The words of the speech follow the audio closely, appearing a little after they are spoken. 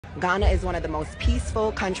Ghana is one of the most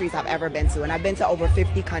peaceful countries I've ever been to, and I've been to over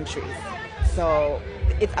 50 countries. So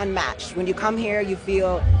it's unmatched. When you come here, you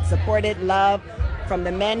feel supported, loved, from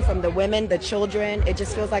the men, from the women, the children. It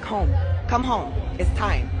just feels like home. Come home. It's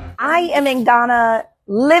time. I am in Ghana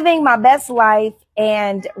living my best life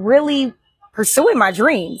and really pursuing my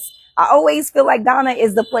dreams. I always feel like Ghana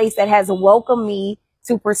is the place that has welcomed me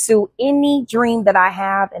to pursue any dream that I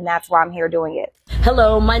have, and that's why I'm here doing it.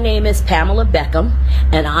 Hello, my name is Pamela Beckham,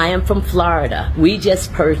 and I am from Florida. We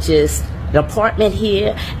just purchased an apartment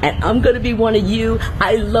here, and I'm going to be one of you.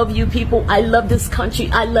 I love you people. I love this country.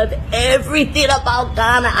 I love everything about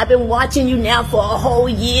Ghana. I've been watching you now for a whole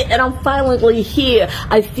year, and I'm finally here.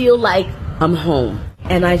 I feel like I'm home.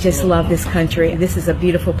 And I just love this country. This is a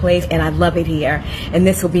beautiful place, and I love it here. And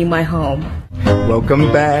this will be my home.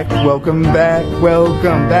 Welcome back, welcome back,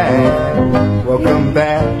 welcome back. Welcome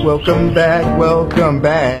back, welcome back, welcome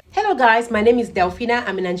back. Hello guys, my name is Delphina.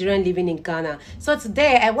 I'm a Nigerian living in Ghana. So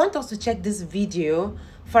today I want us to check this video,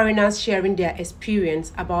 foreigners sharing their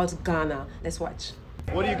experience about Ghana. Let's watch.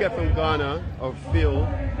 What do you get from Ghana or feel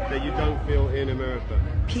that you don't feel in America?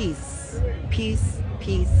 Peace, peace,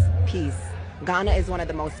 peace, peace. Ghana is one of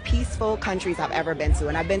the most peaceful countries I've ever been to,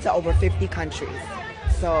 and I've been to over 50 countries.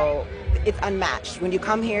 So it's unmatched. When you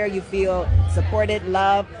come here, you feel supported,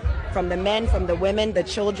 loved, from the men, from the women, the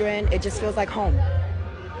children. It just feels like home.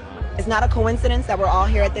 It's not a coincidence that we're all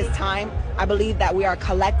here at this time. I believe that we are a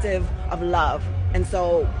collective of love. And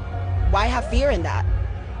so why have fear in that?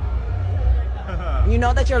 You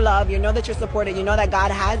know that you're loved, you know that you're supported, you know that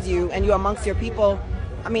God has you, and you're amongst your people.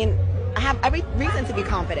 I mean, I have every reason to be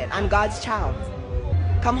confident. I'm God's child.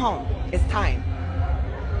 Come home. It's time.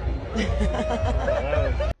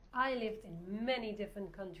 I lived in many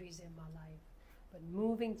different countries in my life, but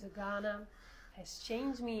moving to Ghana has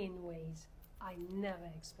changed me in ways I never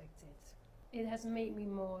expected. It has made me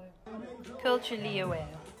more culturally aware.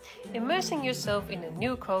 Immersing yourself in a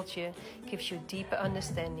new culture gives you a deeper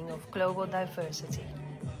understanding of global diversity.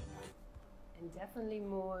 And definitely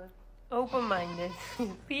more open-minded.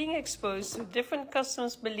 Being exposed to different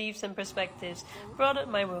customs, beliefs and perspectives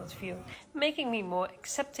broadened my worldview, making me more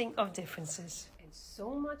accepting of differences. And so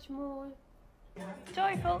much more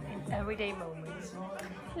joyful in everyday moments.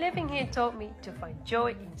 Living here taught me to find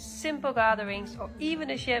joy in simple gatherings or even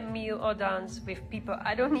a shared meal or dance with people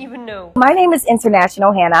I don't even know. My name is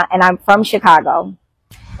International Hannah, and I'm from Chicago.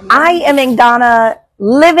 I am in Ghana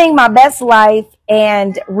living my best life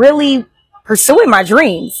and really pursuing my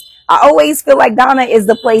dreams. I always feel like Ghana is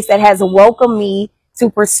the place that has welcomed me to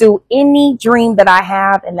pursue any dream that I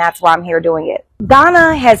have, and that's why I'm here doing it.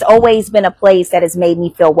 Ghana has always been a place that has made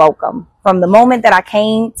me feel welcome. From the moment that I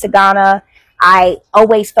came to Ghana, I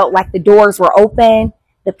always felt like the doors were open,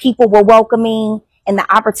 the people were welcoming, and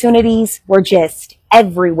the opportunities were just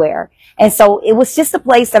everywhere. And so it was just a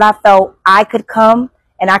place that I felt I could come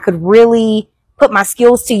and I could really put my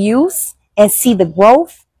skills to use and see the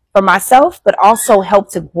growth for myself, but also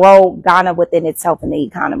help to grow Ghana within itself in the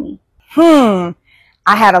economy.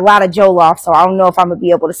 I had a lot of jollof, so I don't know if I'm going to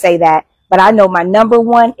be able to say that. But I know my number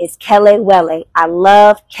one is kele wele. I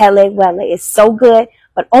love kele wele. It's so good,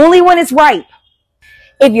 but only when it's ripe.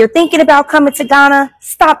 If you're thinking about coming to Ghana,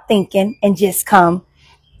 stop thinking and just come.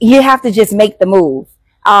 You have to just make the move.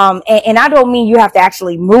 And I don't mean you have to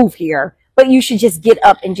actually move here, but you should just get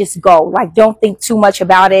up and just go. Like, don't think too much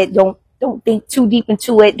about it. Don't think too deep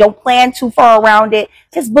into it. Don't plan too far around it.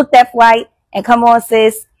 Just book that flight and come on,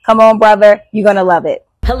 sis. Come on, brother. You're going to love it.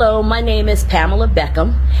 Hello, my name is Pamela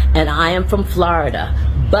Beckham, and I am from Florida.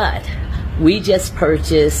 But we just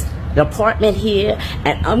purchased an apartment here,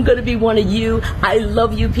 and I'm going to be one of you. I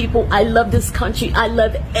love you people. I love this country. I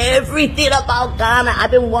love everything about Ghana.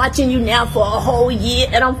 I've been watching you now for a whole year,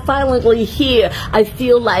 and I'm finally here. I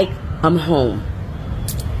feel like I'm home.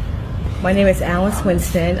 My name is Alice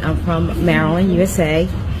Winston. I'm from Maryland, USA.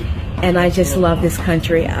 And I just love this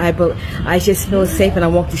country. I just feel safe when I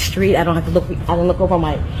walk the street. I don't have to look. I don't look over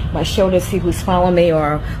my shoulder to see who's following me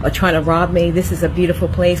or trying to rob me. This is a beautiful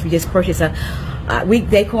place. We just purchased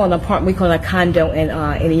they call it an apartment. We call it a condo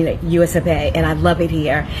in US of A. And I love it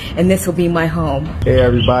here. And this will be my home. Hey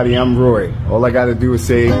everybody, I'm Roy. All I gotta do is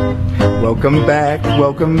say, welcome back,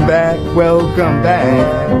 welcome back, welcome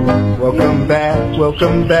back. Welcome back,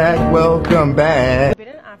 welcome back, welcome back.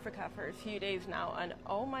 Africa for a few days now, and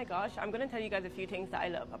oh my gosh, I'm gonna tell you guys a few things that I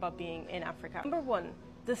love about being in Africa. Number one,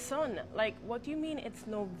 the sun. Like, what do you mean it's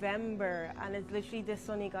November and it's literally this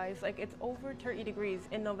sunny, guys? Like, it's over 30 degrees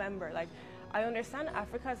in November. Like, I understand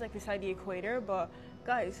Africa is like beside the equator, but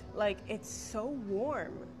guys, like, it's so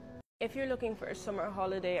warm. If you're looking for a summer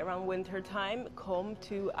holiday around winter time, come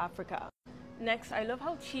to Africa. Next, I love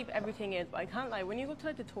how cheap everything is, but I can't lie, when you go to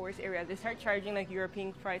like the tourist areas, they start charging like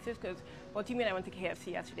European prices, because what do you mean, I went to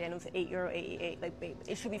KFC yesterday and it was €8.88, like babe,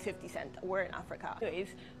 it should be 50 cents, we're in Africa. Anyways,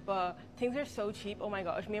 but things are so cheap, oh my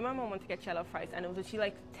gosh, me and my mom went to get jollof fries and it was actually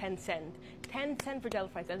like 10 cents. 10 cents for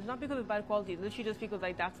jollof fries, and it's not because of bad quality, it's literally just because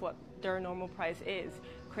like that's what their normal price is.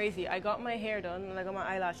 Crazy. I got my hair done and I got my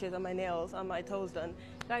eyelashes and my nails and my toes done.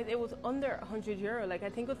 Guys, it was under €100. Like I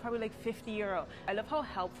think it was probably like €50. I love how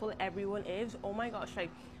helpful everyone is. Oh my gosh, like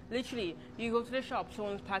literally, you go to the shop,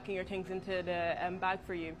 someone's packing your things into the bag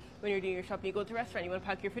for you. When you're doing your shopping, you go to the restaurant, you want to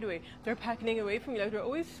pack your food away, they're packing it away from you. Like they're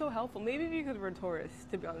always so helpful. Maybe because we're tourists,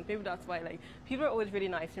 to be honest. Maybe that's why. Like people are always really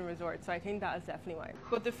nice in resorts, so I think that is definitely why.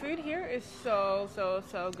 But the food here is so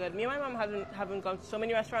good. Me and my mom haven't gone to so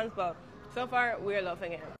many restaurants, but so far we're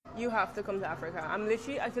loving it. You have to come to Africa. I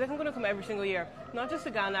feel like I'm going to come every single year. Not just to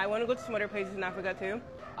Ghana, I want to go to some other places in Africa too.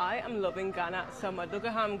 I am loving Ghana so much. Look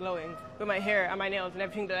at how I'm glowing with my hair and my nails and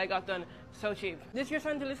everything that I got done. So cheap. This is your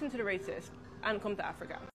time to listen to the racists and come to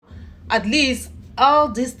Africa. At least all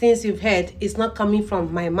these things you've heard is not coming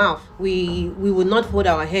from my mouth. We will not hold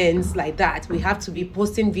our hands like that. We have to be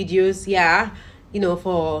posting videos, yeah, you know,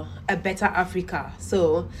 for a better Africa.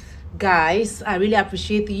 So guys, I really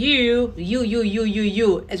appreciate you,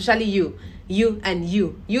 especially you, I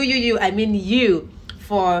mean you,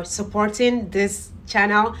 for supporting this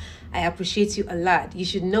channel. I appreciate you a lot. You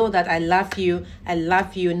should know that I love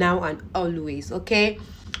you now and always. Okay,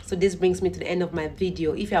 so this brings me to the end of my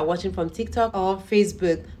video. If you are watching from TikTok or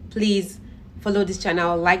Facebook, please follow this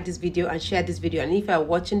channel, like this video and share this video. And if you are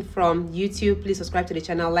watching from YouTube, please subscribe to the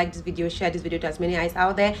channel, like this video, share this video to as many eyes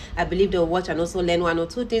out there. I believe they'll watch and also learn 1 or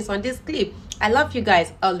 2 things on this clip. I love you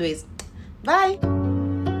guys always. Bye.